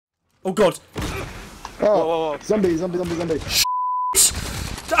Oh god. Oh, whoa. Zombie.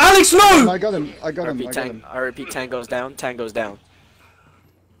 Alex, no! I got him. I got him. I repeat, Tango's down. Tango's down.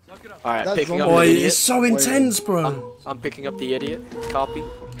 Alright, That's picking up zombie. the Boy, idiot. it's so intense, bro. I'm picking up the idiot. Copy.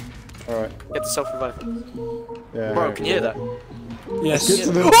 Alright. Get the self-revive. Yeah. Bro, can you hear that? Yes. Get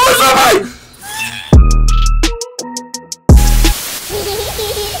to the... Oh, zombie!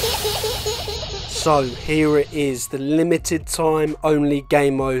 So, here it is, the limited time only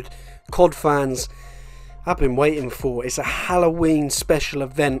game mode COD fans have been waiting for. It's a Halloween special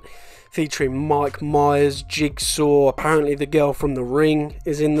event featuring Mike Myers, Jigsaw, apparently the girl from The Ring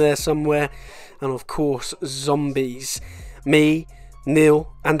is in there somewhere, and of course zombies. Me,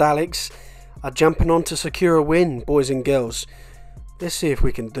 Neil and Alex are jumping on to secure a win, boys and girls. Let's see if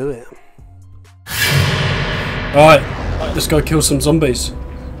we can do it. Alright, let's go kill some zombies.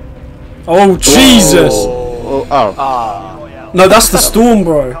 Oh Jesus! No, that's the storm,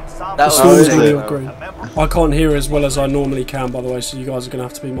 bro. The storm's gonna be green. I can't hear as well as I normally can, by the way, so you guys are gonna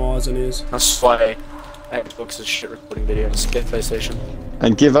have to be my eyes and ears. That's why Xbox is shit recording videos. Get PlayStation.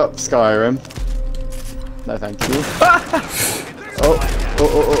 And give up Skyrim. No, thank you. Oh.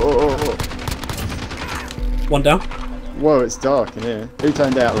 One down. Whoa, it's dark in here. Who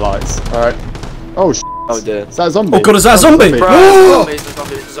turned out lights? Alright. Oh, sh**. Oh dear. Is that a zombie? Oh god, is that a zombie? Bro, it's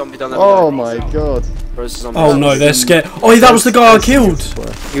a zombie down there. Oh my god. Bro, it's a zombie. Oh no, they're scared. Oh, that was the guy I killed.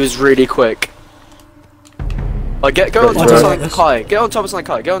 He was really quick. Oh, go on top of something high. Get on top of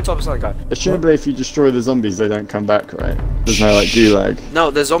something high. Get on top of something high. Assumably if you destroy the zombies, they don't come back, right? There's no, like, gulag.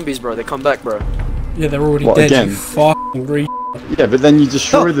 No, they're zombies, bro. They come back, bro. Yeah, they're already What, dead, again? you fucking re. Yeah, but then you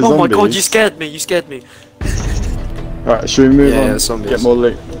destroy the zombies. Oh my god, you scared me. You scared me. Alright, should we move on? Zombies. Get more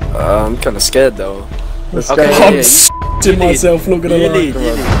loot. I'm kinda scared, though. Let's Okay, go. I'm s***ing myself, not gonna lie.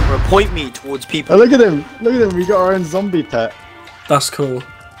 Bro, point me towards people. Oh, look at him! Look at him, we got our own zombie pet. That's cool.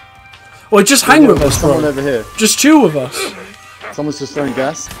 Well, just hang with us, Someone bro. over here. Just chill with us. Someone's just throwing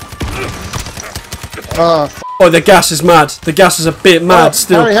gas. Ah, f***. Oh, the gas is mad. The gas is a bit mad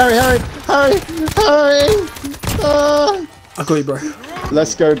still. Hurry! Ah. I got you, bro.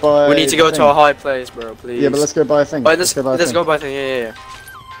 Let's go buy. We need to go to a high place, bro, please. Yeah, but let's go buy a thing. Wait, let's go buy a thing. Yeah.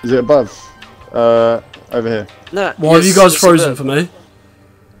 Is it above? Over here. No. Why have you guys frozen for me?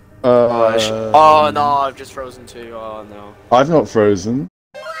 Oh no, I've just frozen too. Oh no. I've not frozen.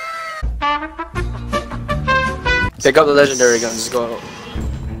 Pick up the legendary guns. Go.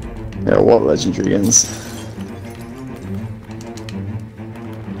 Yeah, what legendary guns?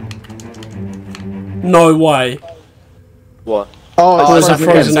 No way. What? Oh, is it's it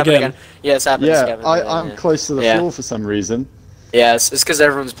frozen frozen again? Yeah, it's happening. Yeah, I'm close to the Yeah. floor for some reason. Yeah, it's because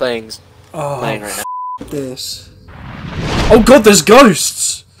everyone's playing Oh, right now. this. Oh god, there's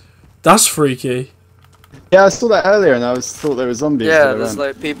ghosts. That's freaky. Yeah, I saw that earlier and I thought there were zombies. Yeah, there's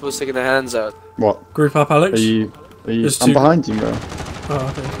like people sticking their hands out. What? Group up, Alex. Are you? There's I'm two. behind you, bro. Oh,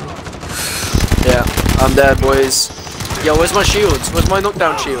 okay. Yeah, I'm dead, boys. Yo, where's my shields? Where's my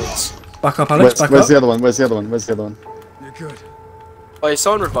knockdown shields? Back up, Alex. Where's the other one? Where's the other one? You're good. Wait,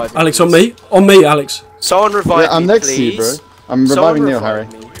 someone revive me. Alex, please. on me. On me, Alex. Someone revive Yeah, I'm me, next please. to you, bro. I'm reviving Neil, Harry.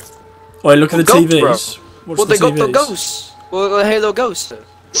 Me. Wait, look at the Goat, TVs. Watch Well, the they got the TVs. ghosts. Well, the Halo ghost.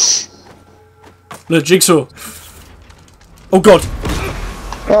 Look, Jigsaw. Oh god.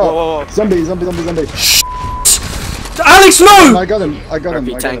 Oh, zombie. Alex, no! I got him.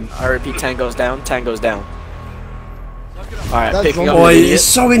 I repeat, Tango's down. Tango's down. Alright, That's picking up Boy, the it's idiot.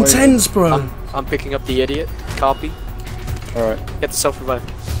 so intense, bro. I'm picking up the idiot. Copy. Alright. Get the self-revive.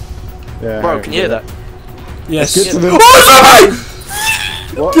 Yeah. Bro, Harry, can you hear that? Yes. Get to the... Oh,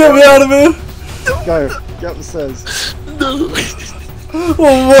 zombie! What? Get me out of here! Go. Get up the stairs.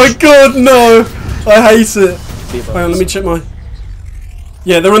 Oh my god, no! I hate it. Hang on, let me check my...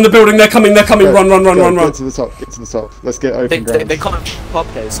 Yeah, they're in the building, they're coming, run. Get to the top, Let's get open ground. They can't pop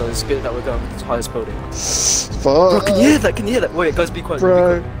here, so it's good that we're going to the highest building. Fuck. Bro, can you hear that? Can you hear that? Wait, guys, be quiet.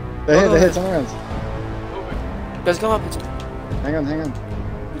 Bro. They're here, turn around. Guys, come up. Hang on.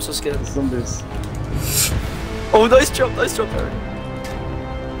 I'm so scared. There's zombies. Oh, nice jump, Harry.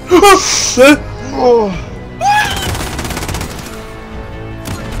 Oh.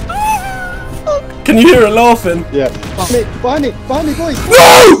 Can you hear it laughing? Yeah. Behind me, boys!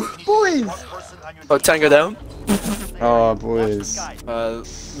 No! Boys! Oh, Tango down. Oh, boys.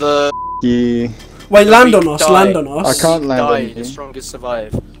 The Yeah. Wait, land on weak us, die. land on us. I can't land on die, you. the strongest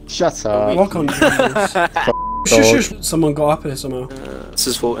survive. Shut up. Why can't you do this? Shush. Someone got up here somehow. It's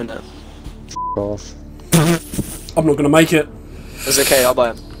his fault, innit? Off. I'm not gonna make it. It's okay, I'll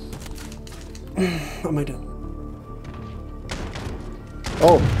buy him. I made it.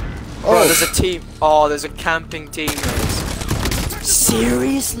 Oh. Bro, there's a team. Oh, there's a camping team, guys.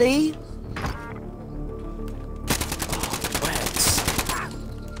 Seriously?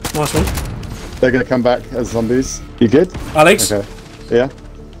 Nice one. They're gonna come back as zombies. You good? Alex, Okay. Yeah?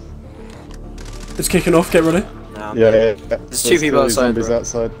 it's kicking off. Get ready. No. Yeah. There's two people outside, Zombies bro.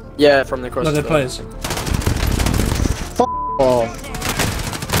 outside. Yeah, from the cross. No, they're players. Oh.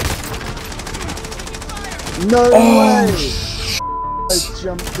 No way! I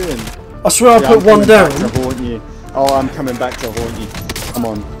jumped in. I swear I Yeah, put I'm one coming down. back to haunt you. Oh, I'm coming back to haunt you. Come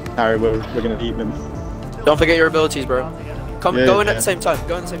on, Harry, we're gonna eat them. Don't forget your abilities, bro. Come, Yeah, go in yeah. at the same time.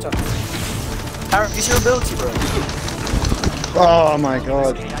 Go in at the same time. Harry, use your ability, bro. Oh my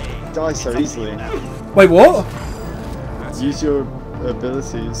god. Die so easily. Wait, what? Use your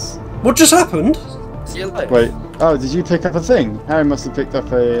abilities. What just happened? See you later. Wait. Oh, did you pick up a thing? Harry must have picked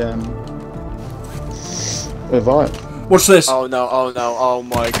up a vial. Watch this. Oh no, oh no, oh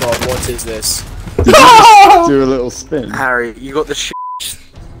my god, what is this? Did you just do a little spin? Harry, you got the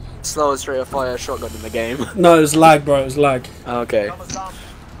slowest rate of fire shotgun in the game. No, it was lag, bro. It was lag. Okay.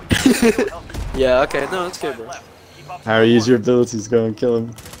 Yeah, okay, no, that's good, bro. Harry, use your abilities to go and kill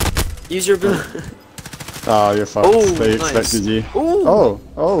him. Use your ability. Oh, you're fucked. Ooh, They nice. expected you. Ooh!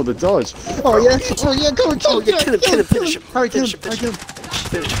 Oh, the dodge. Oh yeah, go and kill him. Kill him, finish him. Harry, kill Finish him. him, Harry, kill him.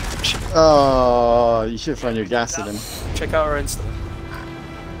 Finish him, finish him. Oh, you should have thrown your gas at him. Check out our Insta.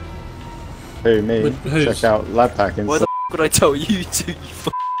 Who, me? Who's? Check out lab packing. Why the f would I tell you to, you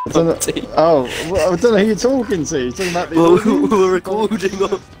I don't know. f***ing Oh, well, I don't know who you're talking to. You're talking about the. Well, we're recording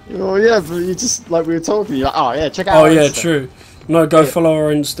on. Oh yeah, but you just like we were talking. You're like, oh yeah, check out. Oh our yeah, Insta. true. No, go follow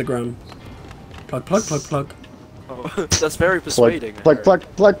our Instagram. Plug. Oh, that's very persuading. Plug.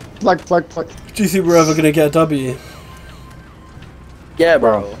 Do you think we're ever gonna get a W? Yeah,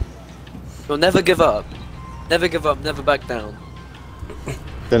 bro. You'll never give up. Never give up, never back down.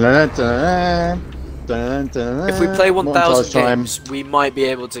 If we play 1,000 games, we might be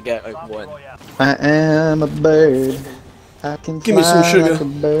able to get like one. I am a bird. I can Give me some fly sugar. like a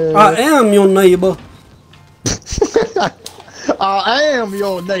bird. I am your neighbour. I am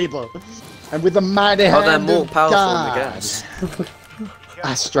your neighbour. And with a mighty Oh, hand they're more of powerful God, than the gas.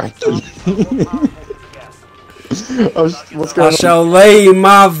 I strike you. Oh, what's going I shall lay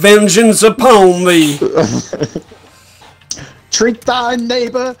my vengeance upon thee. on? Treat thy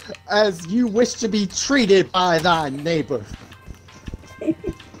neighbour as you wish to be treated by thy neighbour.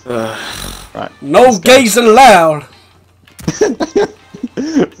 Right. No gazing loud.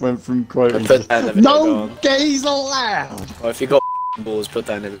 Went from quoting Put that in the video, go no on. gays allowed. Or if you got balls, put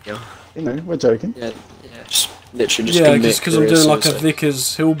that in the video. You know, we're joking. Yeah, just literally just Yeah, commit just because I'm career doing like a suicide.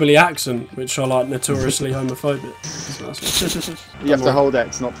 Vickers hillbilly accent, which I like notoriously homophobic. You have to hold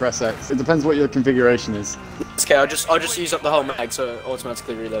X, not press X. It depends what your configuration is. Okay, I'll just use up the whole mag so it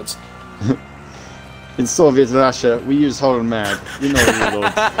automatically reloads. In Soviet Russia, we use hold mag. You know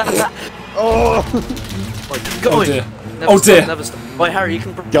reload. Oh! Oh dear. Never Oh stop, dear. Never stop. Wait, Harry, you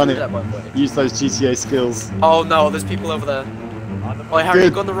can Gun do it. that by the way. Use those GTA skills. Oh no, there's people over there. Wait, Harry, Good.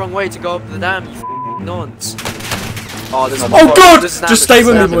 you've gone the wrong way to go up the dam, you f***ing nonce. Oh, there's Oh god! Just stay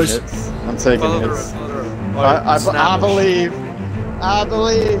with me, Taking boys. hits. I'm taking Follow the road, hits. follow the road. I believe. I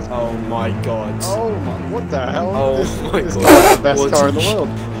believe. Oh my god. Oh my, what the hell? Oh this my this God. is the best What? car in the world.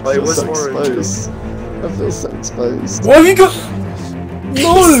 I Wait, feel what's so orange? exposed. I feel so exposed. What have you got?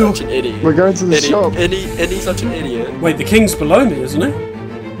 No! Such an idiot. We're going to the shop. Any such an idiot. Wait, the king's below me, isn't it?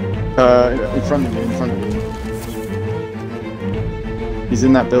 In front of you, in front of you. He's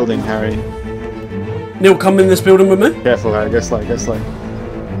in that building, Harry. Neil, come in this building with me. Careful, Harry. Go slow, go slow.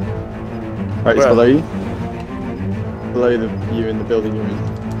 Right, he's Where? below you. Below you in the building you're in.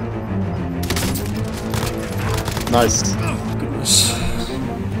 Nice. Goodness.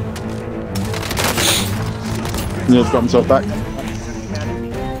 Neil's got himself back.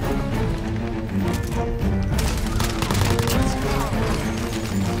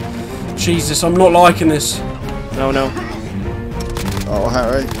 Jesus, I'm not liking this. No, no. Oh,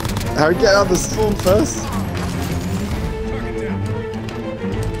 Harry. Harry, get out of the spawn first.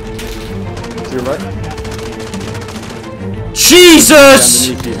 To your right. Jesus!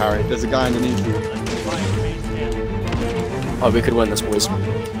 Underneath you, Harry. There's a guy underneath you. Oh, we could win this, boys.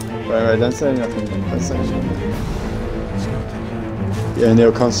 Wait, don't say nothing. Don't say anything. Yeah,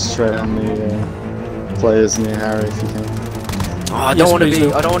 Neil, concentrate on the players near Harry if you can. Oh, I Yes, don't want to please be.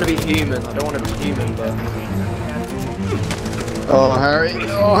 do. I don't want to be human. I don't want to be human, but. Oh, Harry!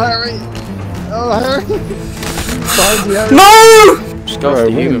 Oh, Harry! Oh, Harry! Behind you, Harry! No! Just go Bro, for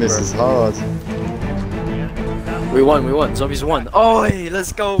the winning human, this bro. is hard. We won. Zombies won. Oi,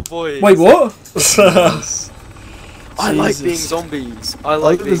 let's go, boys. Wait, what? I like being Jesus. zombies. I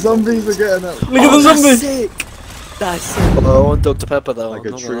like The being zombies are getting up. Look at the that's zombie! sick. Nice. Oh, I want Dr. Pepper though. Like I'm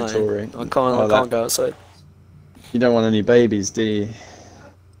a not true gonna lie. Tory. I can't. Oh, I can't go outside. You don't want any babies, do you?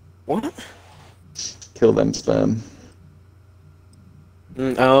 What? Kill them sperm.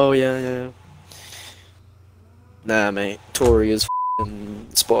 Oh yeah. Nah, mate. Tory is f***ing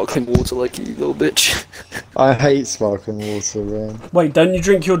sparkling water like you little bitch. I hate sparkling water, man. Wait, don't you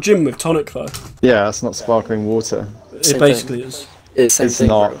drink your gin with tonic though? Yeah, that's not sparkling water. It basically is. It's same It's thing,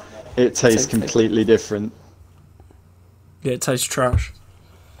 not. bro. It tastes Same thing. completely different. Yeah, it tastes trash.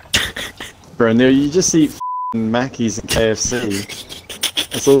 Bro, no, you just eat Mackies and KFC.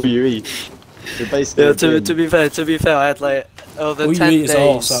 That's all you eat. You're basically Yeah, a gin. to be fair, I had like over All 10 you eat is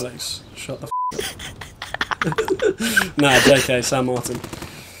days. arse, Alex. Shut the Nah, JK, Sam Martin.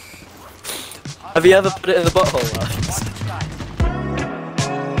 Have you ever put it in the butthole?